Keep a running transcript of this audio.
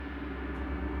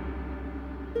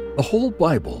The whole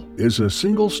Bible is a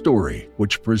single story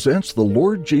which presents the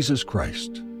Lord Jesus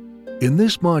Christ. In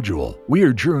this module, we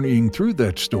are journeying through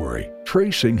that story,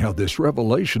 tracing how this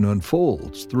revelation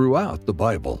unfolds throughout the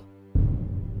Bible.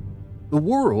 The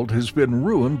world has been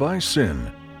ruined by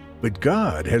sin, but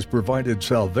God has provided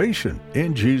salvation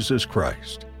in Jesus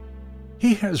Christ.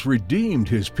 He has redeemed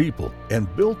His people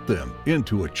and built them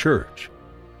into a church.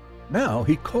 Now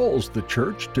He calls the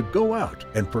church to go out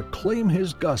and proclaim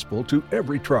His gospel to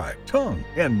every tribe, tongue,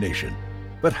 and nation.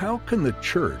 But how can the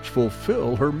church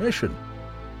fulfill her mission?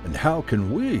 And how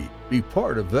can we be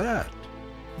part of that?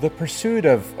 The pursuit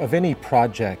of any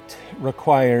project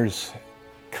requires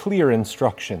clear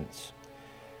instructions.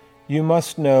 You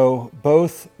must know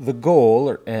both the goal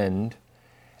or end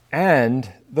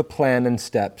and the plan and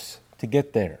steps to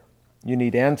get there. You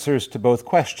need answers to both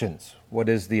questions. What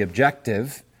is the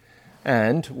objective?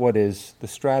 And what is the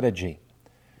strategy?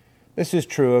 This is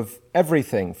true of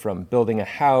everything from building a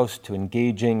house to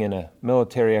engaging in a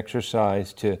military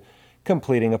exercise to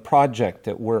completing a project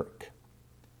at work.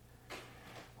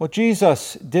 Well,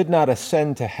 Jesus did not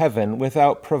ascend to heaven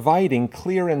without providing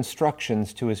clear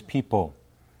instructions to His people.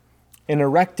 In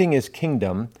erecting His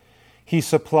kingdom, He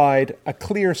supplied a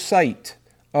clear sight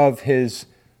of His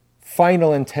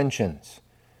final intentions,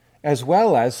 as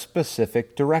well as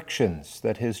specific directions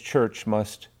that His church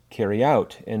must carry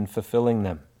out in fulfilling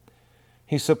them.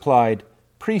 He supplied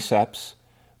precepts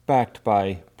backed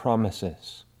by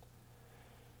promises.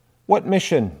 What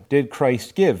mission did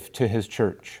Christ give to His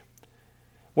church?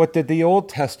 What did the Old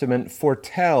Testament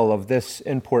foretell of this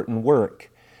important work?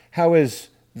 How is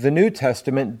the New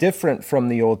Testament different from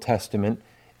the Old Testament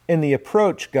in the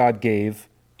approach God gave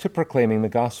to proclaiming the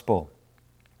gospel?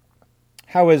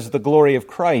 How is the glory of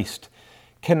Christ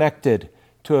connected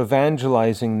to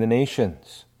evangelizing the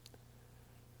nations?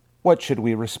 What should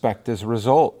we respect as a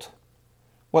result?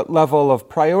 What level of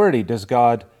priority does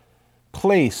God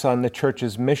place on the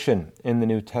church's mission in the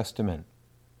New Testament?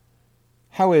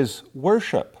 How is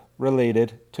worship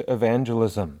related to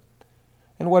evangelism?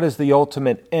 And what is the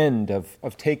ultimate end of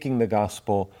taking the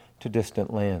gospel to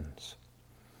distant lands?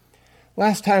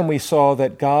 Last time we saw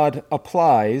that God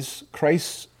applies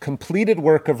Christ's completed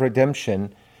work of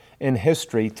redemption in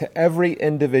history to every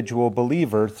individual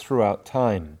believer throughout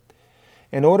time.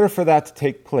 In order for that to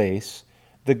take place,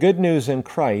 the good news in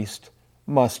Christ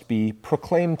must be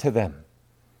proclaimed to them.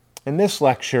 In this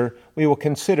lecture, we will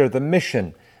consider the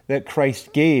mission that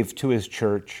Christ gave to His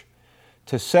church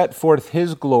to set forth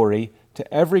His glory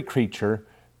to every creature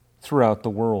throughout the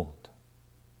world.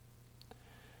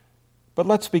 But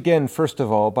let's begin, first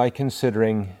of all, by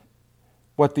considering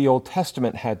what the Old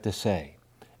Testament had to say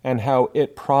and how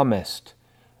it promised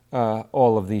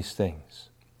all of these things.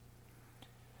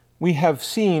 We have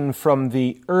seen from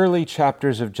the early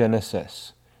chapters of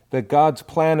Genesis that God's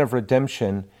plan of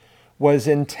redemption was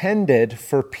intended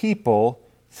for people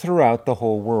throughout the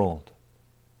whole world.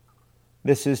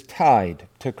 This is tied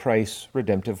to Christ's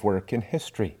redemptive work in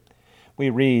history. We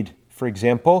read, for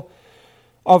example,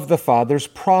 of the Father's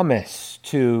promise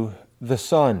to the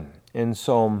Son in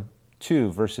Psalm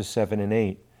 2, verses 7 and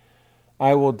 8.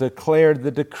 I will declare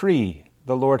the decree.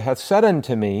 The Lord hath said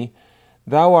unto me,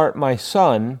 Thou art my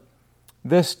Son,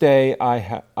 this day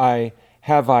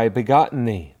have I begotten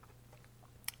thee.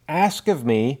 Ask of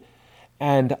me,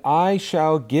 and I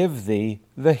shall give thee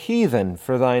the heathen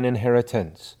for thine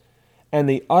inheritance, and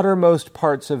the uttermost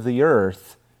parts of the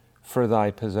earth for thy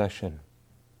possession.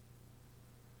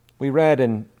 We read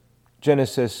in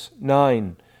Genesis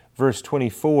 9, verse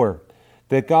 24,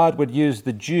 that God would use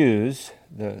the Jews,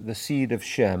 the seed of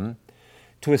Shem,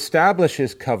 to establish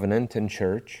His covenant and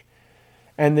church,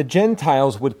 and the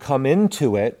Gentiles would come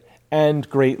into it and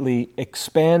greatly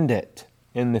expand it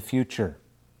in the future.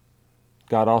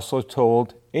 God also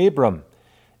told Abram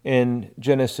in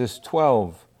Genesis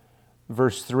 12,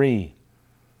 verse 3,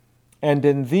 And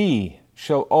in thee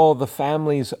shall all the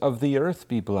families of the earth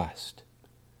be blessed.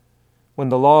 When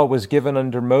the law was given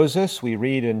under Moses, we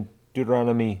read in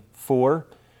Deuteronomy 4,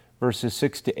 verses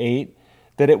 6 to 8,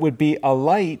 that it would be a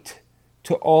light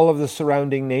to all of the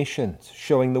surrounding nations,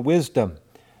 showing the wisdom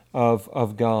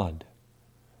of God.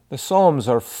 The Psalms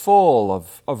are full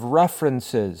of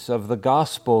references of the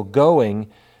gospel going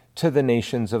to the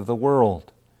nations of the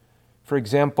world. For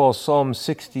example, Psalm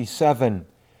 67,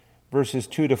 verses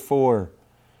 2 to 4,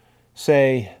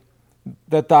 say,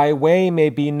 That thy way may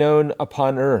be known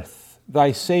upon earth,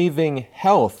 thy saving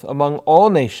health among all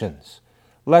nations.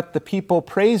 Let the people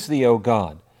praise thee, O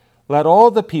God. Let all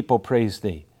the people praise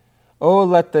thee. O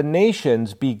let the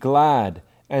nations be glad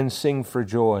and sing for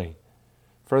joy.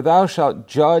 For thou shalt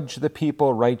judge the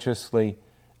people righteously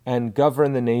and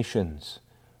govern the nations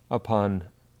upon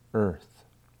earth.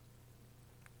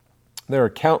 There are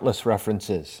countless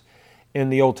references in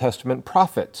the Old Testament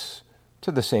prophets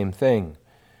to the same thing.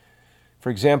 For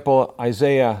example,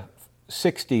 Isaiah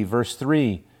 60, verse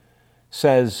 3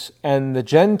 says, "And the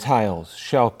Gentiles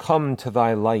shall come to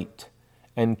thy light,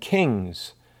 and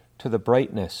kings to the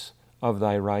brightness of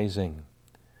thy rising."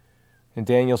 In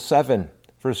Daniel 7,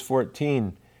 verse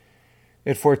 14,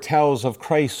 it foretells of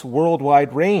Christ's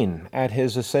worldwide reign at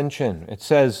his ascension. It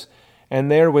says,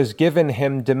 "And there was given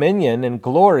him dominion and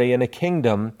glory and a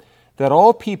kingdom, that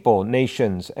all people,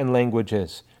 nations, and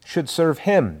languages should serve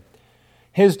him.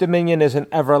 His dominion is an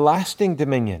everlasting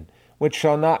dominion, which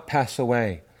shall not pass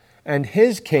away, and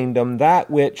his kingdom that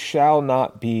which shall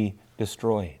not be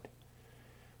destroyed."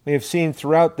 We have seen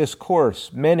throughout this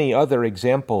course many other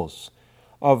examples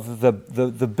of the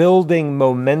building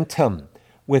momentum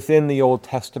within the Old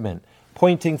Testament,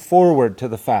 pointing forward to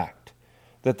the fact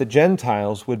that the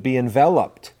Gentiles would be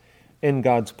enveloped in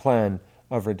God's plan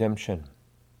of redemption.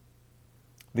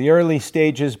 The early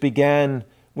stages began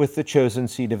with the chosen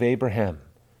seed of Abraham,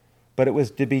 but it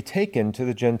was to be taken to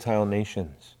the Gentile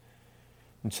nations.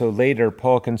 And so later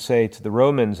Paul can say to the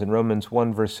Romans in Romans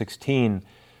 1 verse 16,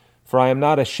 "For I am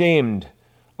not ashamed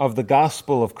of the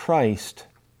gospel of Christ,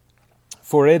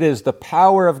 for it is the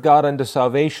power of God unto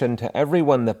salvation to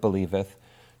everyone that believeth,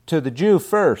 to the Jew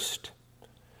first,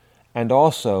 and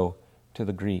also to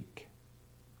the Greek."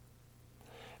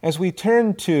 As we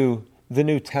turn to the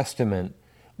New Testament,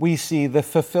 we see the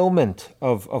fulfillment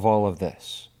of all of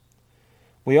this.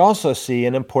 We also see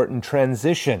an important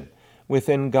transition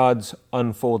within God's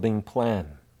unfolding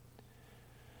plan.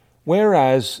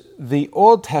 Whereas the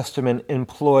Old Testament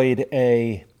employed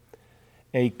a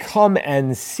come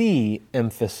and see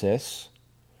emphasis,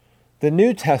 the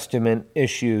New Testament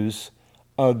issues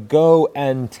a go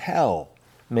and tell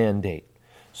mandate.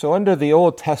 So under the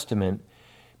Old Testament,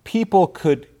 people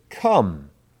could come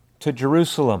to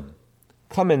Jerusalem,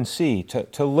 come and see,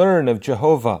 to learn of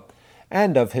Jehovah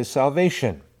and of his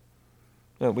salvation.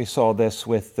 We saw this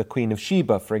with the Queen of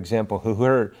Sheba, for example,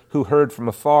 who heard from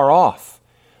afar off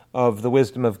of the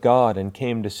wisdom of God and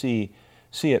came to see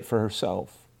it for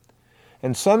herself.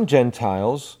 And some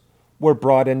Gentiles were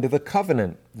brought into the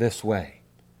covenant this way.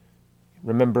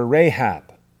 Remember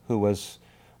Rahab, who was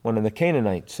one of the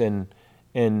Canaanites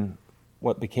in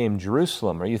what became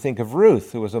Jerusalem. Or you think of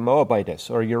Ruth, who was a Moabitess,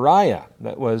 or Uriah,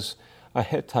 that was a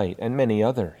Hittite, and many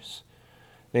others.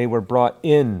 They were brought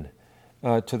in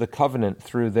to the covenant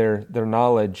through their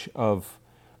knowledge of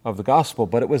the gospel,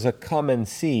 but it was a come and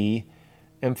see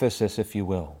emphasis, if you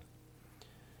will.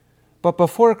 But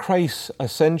before Christ's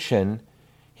ascension,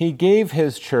 he gave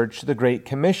his church the Great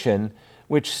Commission,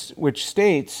 which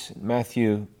states,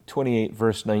 Matthew 28,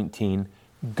 verse 19,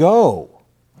 Go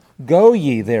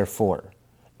ye therefore,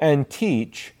 and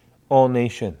teach all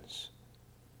nations."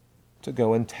 To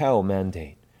go and tell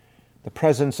mandate. The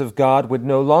presence of God would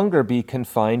no longer be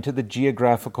confined to the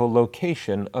geographical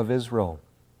location of Israel.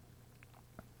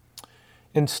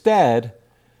 Instead,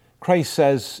 Christ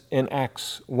says in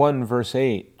Acts 1, verse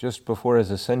 8, just before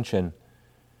his ascension,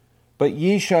 "But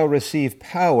ye shall receive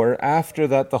power after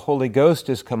that the Holy Ghost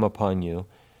is come upon you,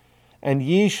 and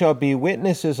ye shall be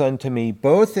witnesses unto me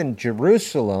both in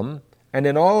Jerusalem and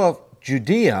in all of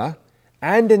Judea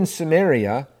and in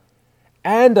Samaria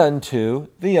and unto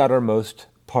the uttermost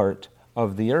part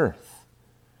of the earth."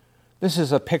 This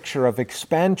is a picture of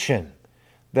expansion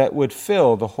that would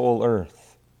fill the whole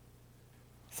earth.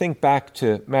 Think back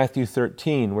to Matthew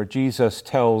 13, where Jesus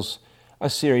tells a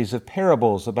series of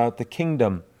parables about the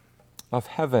kingdom of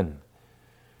heaven.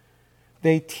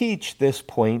 They teach this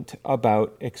point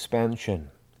about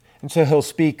expansion. And so he'll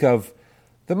speak of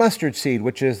the mustard seed,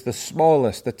 which is the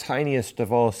smallest, the tiniest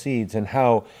of all seeds, and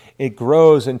how it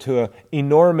grows into an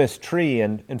enormous tree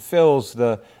and fills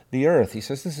the earth. He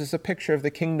says this is a picture of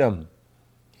the kingdom.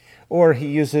 Or he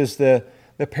uses the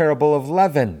parable of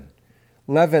leaven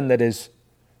that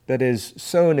is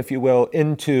sown, if you will,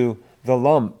 into the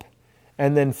lump,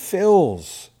 and then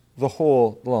fills the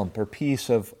whole lump or piece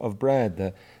of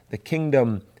bread. The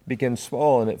kingdom begins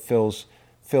small and it fills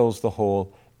the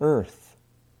whole earth.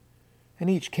 In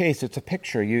each case, it's a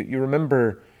picture. You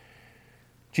remember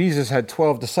Jesus had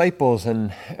 12 disciples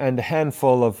and a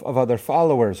handful of other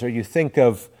followers. Or you think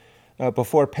of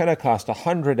before Pentecost,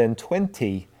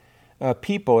 120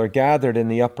 people are gathered in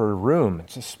the upper room.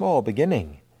 It's a small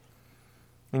beginning.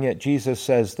 And yet Jesus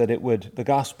says that the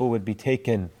gospel would be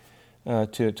taken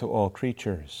to all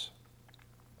creatures.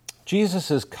 Jesus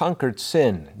has conquered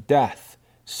sin, death,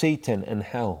 Satan, and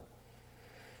hell.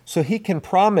 So he can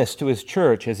promise to his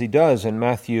church, as he does in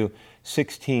Matthew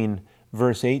 16,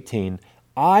 verse 18,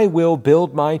 I will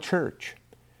build my church,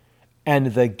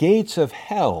 and the gates of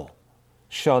hell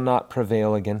shall not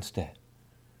prevail against it.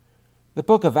 The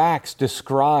book of Acts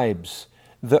describes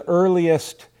the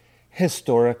earliest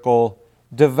historical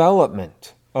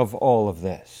development of all of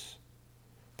this.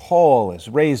 Paul is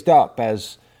raised up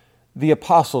as the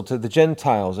apostle to the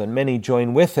Gentiles, and many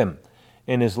join with him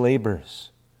in his labors.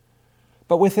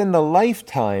 But within the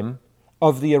lifetime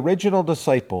of the original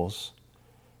disciples,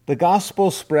 the gospel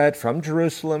spread from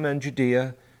Jerusalem and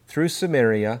Judea through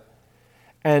Samaria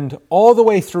and all the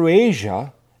way through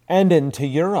Asia and into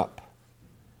Europe.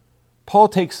 Paul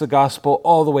takes the gospel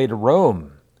all the way to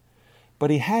Rome, but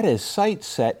he had his sights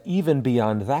set even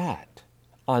beyond that,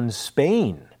 on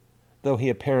Spain, though he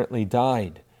apparently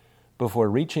died before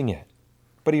reaching it.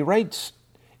 But he writes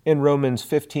in Romans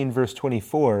 15, verse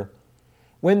 24,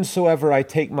 whensoever I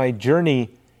take my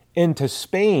journey into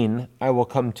Spain, I will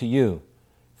come to you,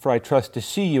 for I trust to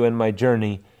see you in my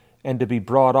journey and to be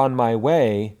brought on my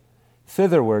way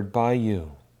thitherward by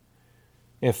you,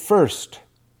 if first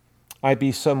I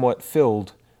be somewhat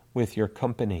filled with your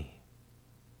company.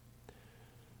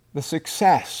 The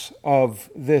success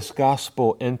of this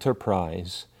gospel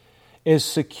enterprise is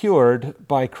secured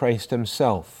by Christ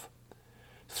himself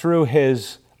through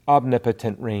his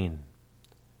omnipotent reign.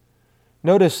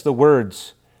 Notice the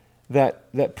words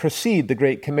that precede the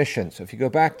Great Commission. So if you go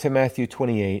back to Matthew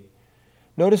 28,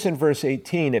 notice in verse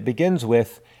 18 it begins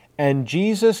with, and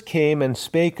Jesus came and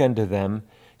spake unto them,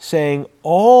 saying,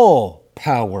 all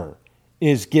power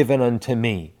is given unto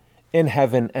me in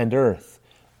heaven and earth.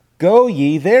 Go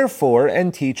ye therefore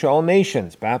and teach all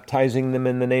nations, baptizing them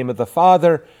in the name of the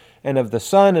Father and of the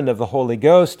Son and of the Holy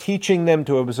Ghost, teaching them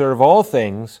to observe all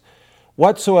things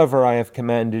whatsoever I have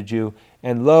commanded you,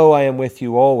 and lo, I am with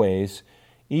you always,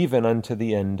 even unto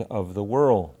the end of the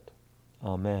world.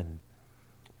 Amen.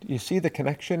 Do you see the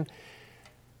connection?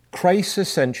 Christ's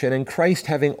ascension and Christ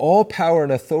having all power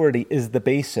and authority is the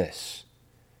basis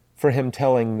for him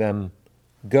telling them,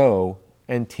 go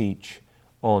and teach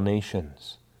all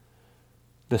nations.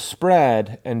 The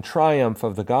spread and triumph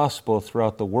of the gospel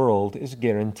throughout the world is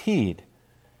guaranteed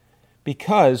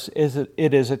because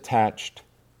it is attached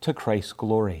to Christ's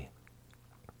glory,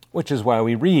 which is why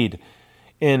we read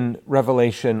in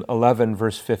Revelation 11,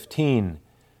 verse 15,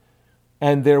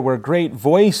 and there were great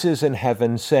voices in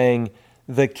heaven saying,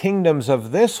 the kingdoms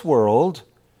of this world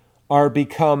are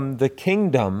become the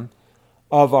kingdom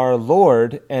of our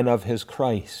Lord and of his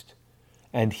Christ,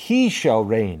 and he shall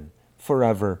reign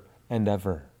forever and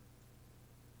ever.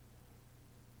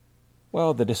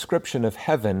 Well, the description of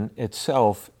heaven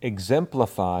itself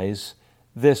exemplifies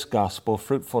this gospel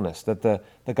fruitfulness, that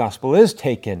the gospel is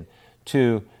taken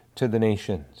to the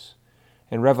nations.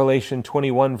 In Revelation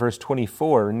 21, verse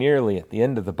 24, nearly at the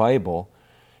end of the Bible,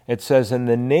 it says, and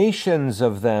the nations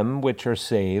of them which are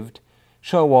saved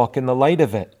shall walk in the light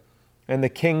of it, and the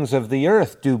kings of the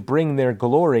earth do bring their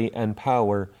glory and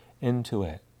power into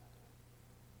it.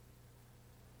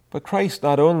 But Christ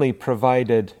not only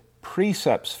provided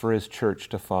precepts for his church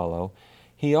to follow,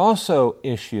 he also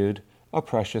issued a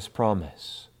precious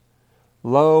promise.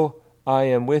 Lo, I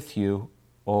am with you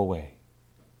always.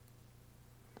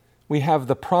 We have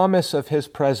the promise of his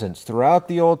presence throughout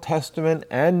the Old Testament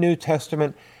and New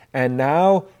Testament, and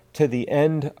now to the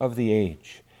end of the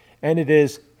age. And it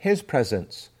is his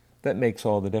presence that makes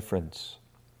all the difference.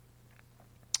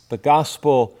 The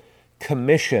gospel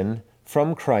commission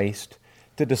from Christ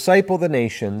to disciple the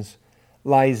nations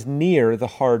lies near the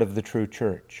heart of the true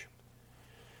church.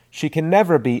 She can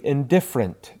never be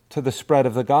indifferent to the spread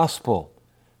of the gospel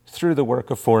through the work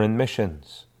of foreign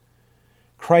missions.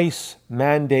 Christ's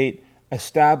mandate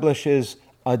establishes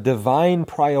a divine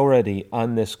priority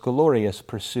on this glorious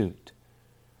pursuit.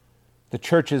 The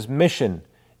church's mission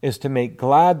is to make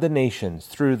glad the nations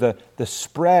through the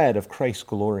spread of Christ's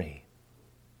glory.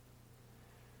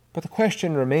 But the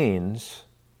question remains,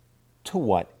 to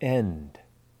what end?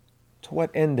 To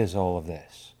what end is all of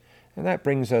this? And that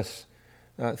brings us,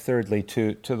 thirdly,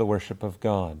 to the worship of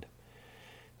God.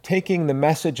 Taking the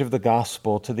message of the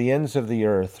gospel to the ends of the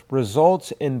earth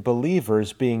results in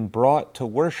believers being brought to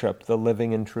worship the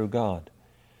living and true God.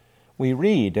 We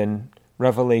read in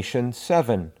Revelation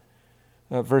 7,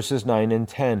 verses 9 and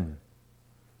 10.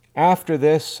 After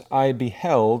this I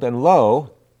beheld, and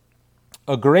lo,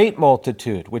 a great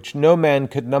multitude, which no man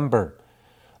could number,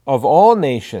 of all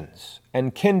nations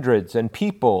and kindreds and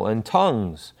people and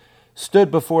tongues, stood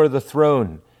before the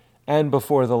throne and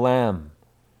before the Lamb,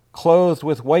 clothed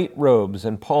with white robes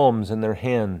and palms in their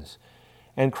hands,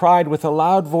 and cried with a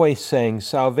loud voice, saying,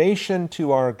 Salvation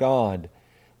to our God,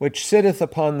 which sitteth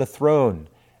upon the throne,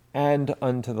 and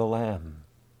unto the Lamb.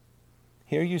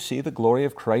 Here you see the glory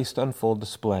of Christ on full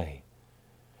display,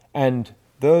 and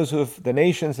the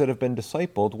nations that have been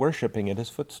discipled worshiping at his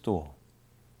footstool.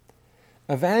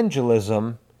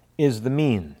 Evangelism is the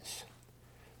means,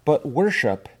 but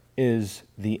worship is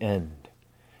the end.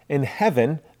 In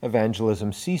heaven,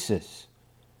 evangelism ceases,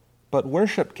 but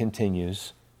worship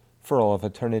continues for all of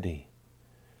eternity.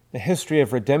 The history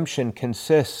of redemption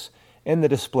consists in the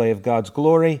display of God's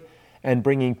glory and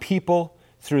bringing people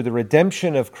through the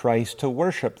redemption of Christ to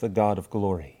worship the God of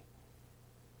glory.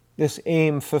 This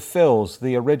aim fulfills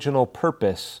the original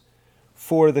purpose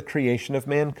for the creation of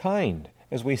mankind,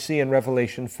 as we see in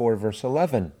Revelation 4, verse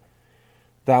 11.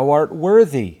 Thou art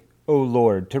worthy, O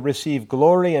Lord, to receive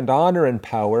glory and honor and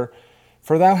power,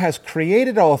 for thou hast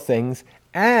created all things,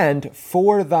 and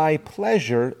for thy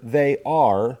pleasure they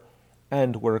are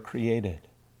and were created.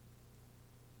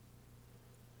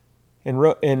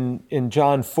 In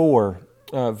John 4,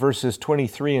 verses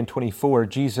 23 and 24,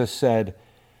 Jesus said,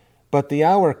 But the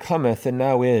hour cometh, and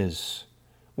now is,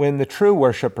 when the true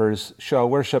worshippers shall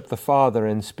worship the Father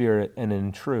in spirit and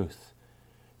in truth.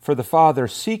 For the Father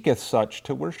seeketh such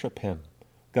to worship him.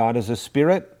 God is a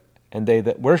spirit, and they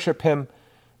that worship him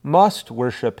must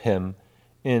worship him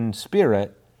in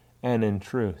spirit and in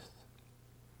truth.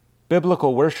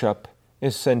 Biblical worship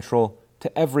is central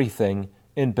to everything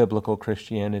in biblical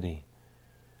Christianity.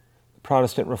 The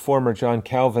Protestant reformer John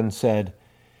Calvin said,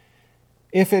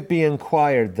 If it be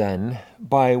inquired then,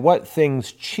 by what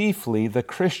things chiefly the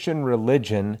Christian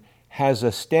religion has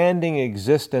a standing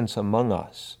existence among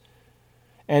us,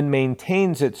 and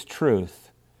maintains its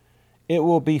truth, it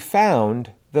will be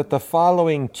found that the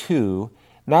following two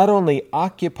not only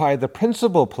occupy the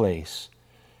principal place,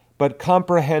 but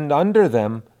comprehend under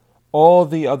them all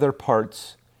the other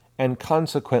parts, and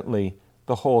consequently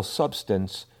the whole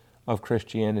substance of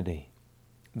Christianity.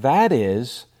 That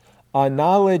is, a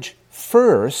knowledge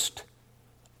first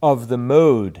of the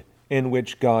mode in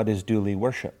which God is duly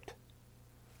worshipped,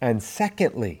 and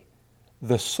secondly,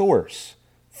 the source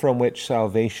from which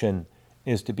salvation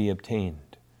is to be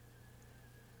obtained.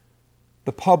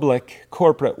 The public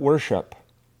corporate worship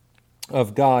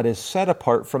of God is set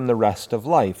apart from the rest of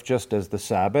life, just as the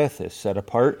Sabbath is set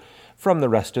apart from the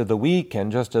rest of the week,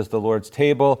 and just as the Lord's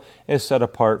table is set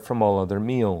apart from all other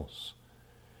meals.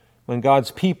 When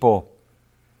God's people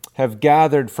have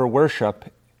gathered for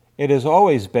worship, it has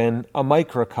always been a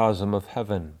microcosm of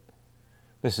heaven.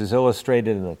 This is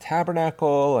illustrated in the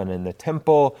tabernacle and in the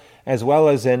temple, as well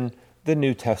as in the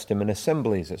New Testament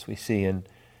assemblies, as we see in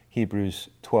Hebrews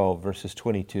 12, verses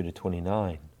 22 to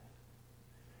 29.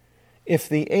 If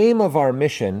the aim of our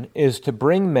mission is to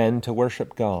bring men to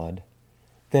worship God,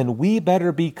 then we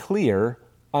better be clear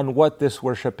on what this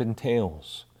worship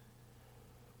entails.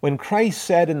 When Christ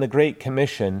said in the Great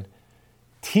Commission,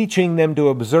 teaching them to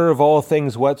observe all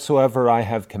things whatsoever I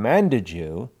have commanded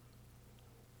you,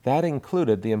 that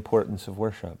included the importance of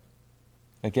worship.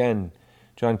 Again,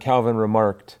 John Calvin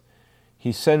remarked,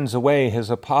 he sends away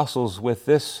his apostles with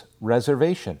this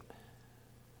reservation,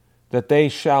 that they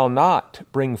shall not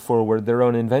bring forward their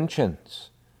own inventions,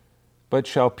 but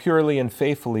shall purely and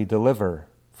faithfully deliver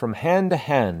from hand to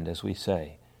hand, as we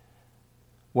say,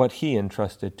 what he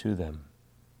entrusted to them.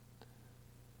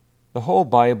 The whole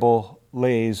Bible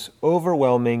lays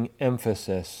overwhelming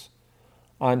emphasis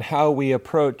on how we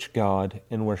approach God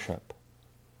in worship.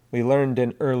 We learned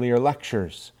in earlier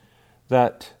lectures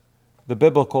that the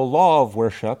biblical law of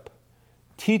worship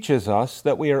teaches us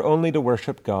that we are only to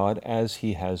worship God as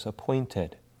he has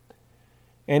appointed.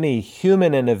 Any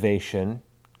human innovation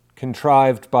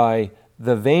contrived by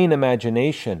the vain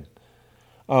imagination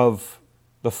of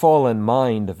the fallen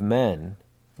mind of men,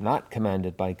 not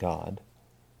commanded by God,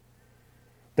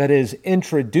 that is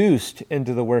introduced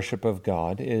into the worship of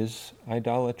God is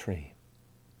idolatry.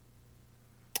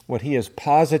 What he has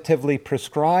positively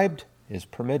prescribed is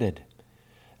permitted,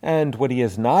 and what he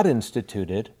has not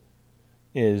instituted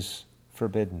is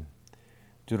forbidden.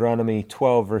 Deuteronomy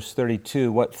 12, verse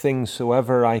 32, what things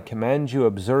soever I command you,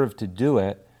 observe to do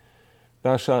it.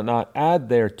 Thou shalt not add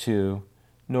thereto,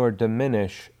 nor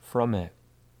diminish from it.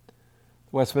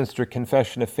 Westminster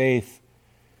Confession of Faith,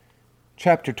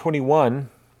 chapter 21,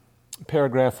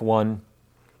 paragraph 1,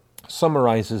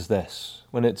 summarizes this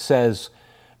when it says,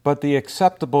 but the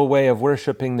acceptable way of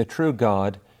worshiping the true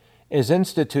God is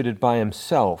instituted by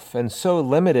himself, and so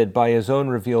limited by his own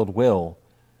revealed will,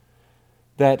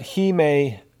 that he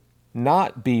may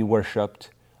not be worshipped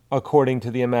according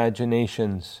to the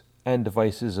imaginations and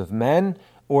devices of men,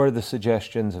 or the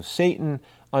suggestions of Satan,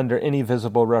 under any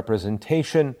visible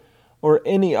representation or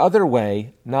any other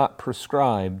way not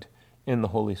prescribed in the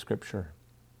Holy Scripture.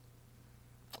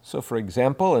 So, for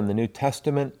example, in the New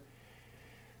Testament,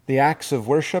 the acts of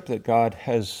worship that God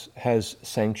has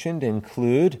sanctioned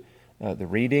include the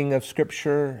reading of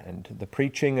Scripture and the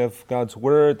preaching of God's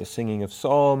Word, the singing of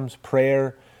psalms,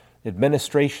 prayer,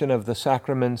 administration of the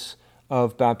sacraments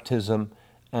of baptism,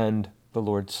 and the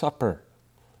Lord's Supper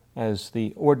as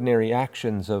the ordinary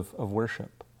actions of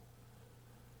worship.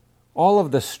 All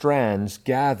of the strands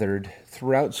gathered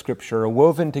throughout Scripture are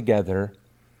woven together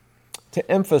to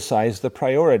emphasize the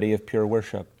priority of pure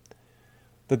worship.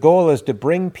 The goal is to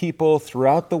bring people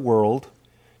throughout the world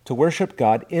to worship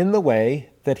God in the way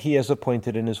that He has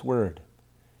appointed in His Word.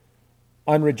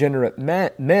 Unregenerate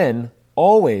men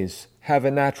always have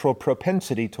a natural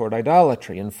propensity toward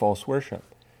idolatry and false worship.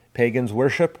 Pagans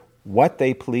worship what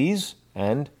they please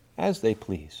and as they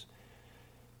please.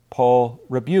 Paul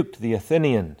rebuked the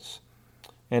Athenians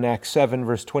in Acts 7,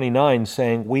 verse 29,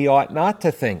 saying, "We ought not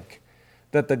to think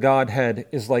that the Godhead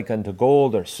is like unto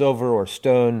gold or silver or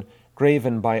stone,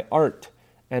 graven by art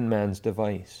and man's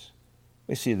device."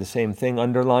 We see the same thing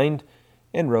underlined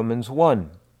in Romans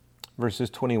 1, verses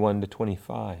 21 to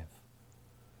 25.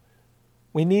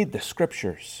 We need the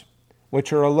Scriptures,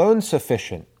 which are alone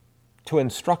sufficient to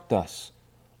instruct us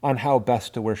on how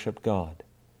best to worship God.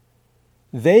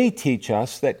 They teach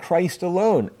us that Christ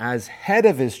alone, as head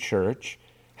of His church,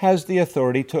 has the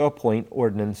authority to appoint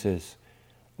ordinances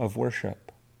of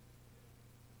worship.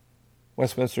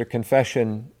 Westminster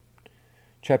Confession,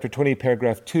 chapter 20,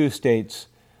 paragraph 2 states,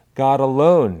 "God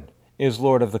alone is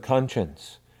Lord of the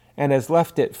conscience, and has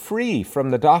left it free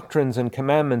from the doctrines and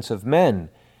commandments of men,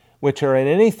 which are in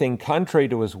anything contrary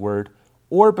to His word,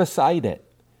 or beside it,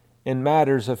 in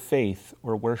matters of faith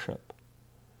or worship."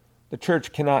 The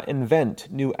church cannot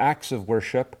invent new acts of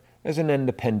worship as an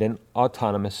independent,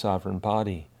 autonomous, sovereign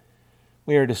body.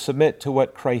 We are to submit to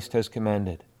what Christ has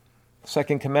commanded. The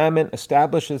second commandment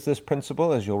establishes this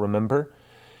principle, as you'll remember,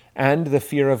 and the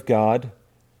fear of God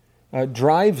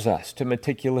drives us to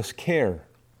meticulous care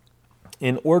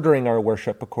in ordering our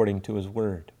worship according to His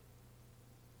word.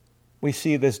 We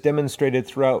see this demonstrated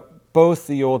throughout both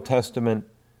the Old Testament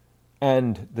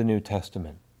and the New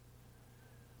Testament.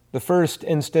 The first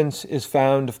instance is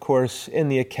found, of course, in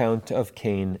the account of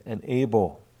Cain and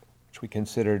Abel, which we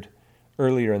considered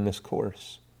earlier in this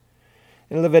course.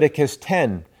 In Leviticus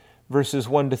 10, verses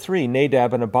 1 to 3,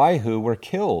 Nadab and Abihu were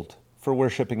killed for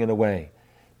worshiping in a way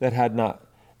that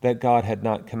God had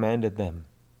not commanded them.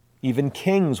 Even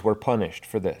kings were punished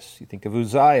for this. You think of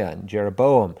Uzziah and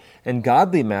Jeroboam, and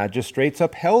godly magistrates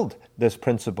upheld this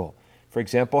principle. For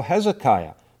example,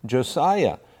 Hezekiah,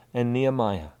 Josiah, and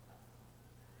Nehemiah.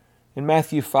 In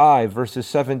Matthew 5, verses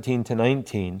 17 to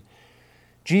 19,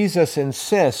 Jesus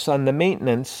insists on the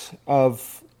maintenance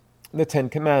of the Ten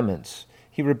Commandments.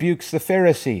 He rebukes the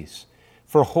Pharisees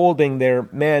for holding their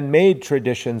man-made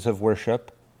traditions of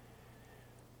worship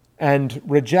and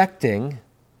rejecting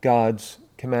God's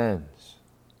commands.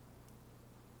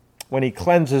 When He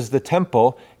cleanses the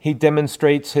temple, He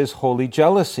demonstrates His holy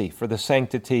jealousy for the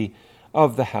sanctity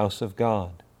of the house of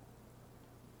God.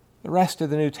 The rest of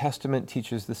the New Testament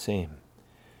teaches the same.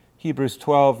 Hebrews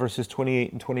 12, verses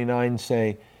 28 and 29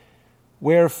 say,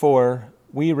 "Wherefore,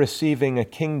 we receiving a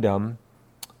kingdom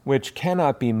which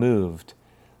cannot be moved,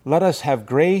 let us have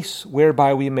grace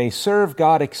whereby we may serve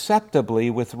God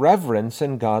acceptably with reverence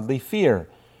and godly fear.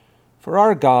 For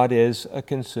our God is a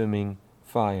consuming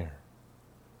fire."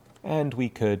 And we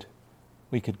could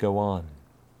go on.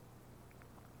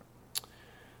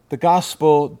 The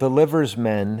gospel delivers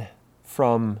men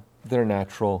from their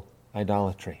natural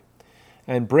idolatry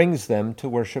and brings them to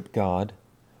worship God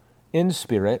in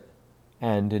spirit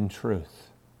and in truth.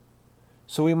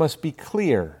 So we must be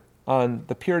clear on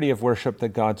the purity of worship that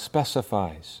God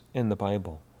specifies in the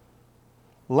Bible,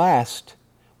 lest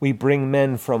we bring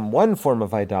men from one form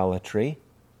of idolatry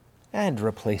and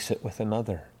replace it with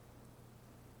another.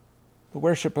 The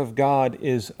worship of God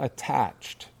is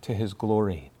attached to His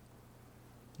glory.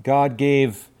 God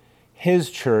gave His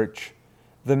church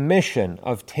the mission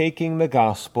of taking the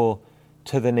gospel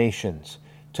to the nations,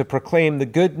 to proclaim the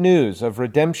good news of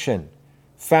redemption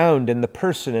found in the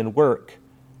person and work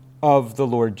of the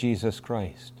Lord Jesus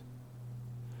Christ,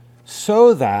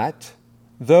 so that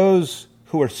those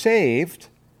who are saved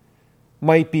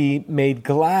might be made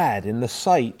glad in the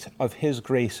sight of His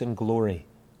grace and glory,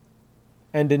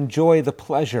 and enjoy the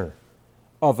pleasure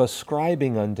of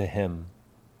ascribing unto Him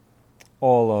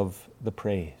all of the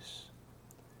praise.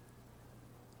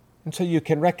 And so you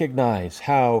can recognize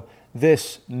how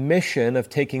this mission of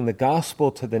taking the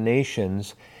gospel to the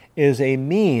nations is a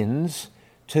means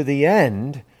to the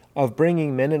end of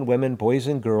bringing men and women, boys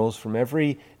and girls from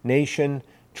every nation,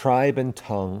 tribe, and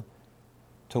tongue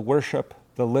to worship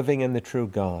the living and the true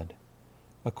God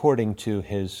according to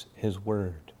his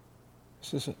word.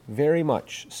 This is very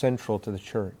much central to the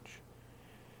church.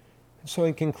 So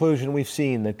in conclusion, we've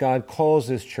seen that God calls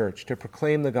his church to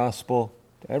proclaim the gospel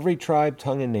to every tribe,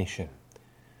 tongue, and nation,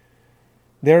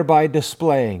 thereby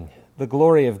displaying the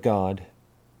glory of God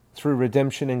through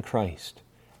redemption in Christ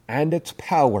and its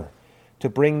power to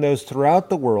bring those throughout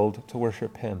the world to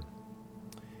worship him.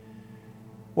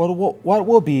 What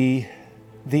will be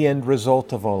the end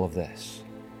result of all of this?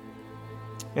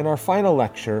 In our final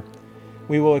lecture,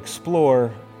 we will explore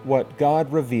what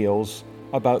God reveals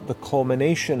about the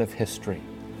culmination of history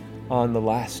on the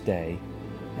last day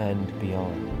and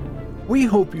beyond. We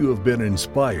hope you have been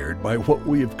inspired by what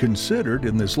we have considered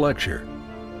in this lecture.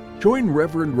 Join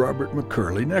Reverend Robert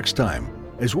McCurley next time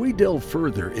as we delve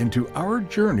further into our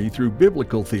journey through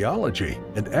biblical theology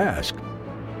and ask,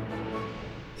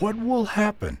 what will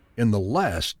happen in the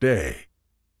last day?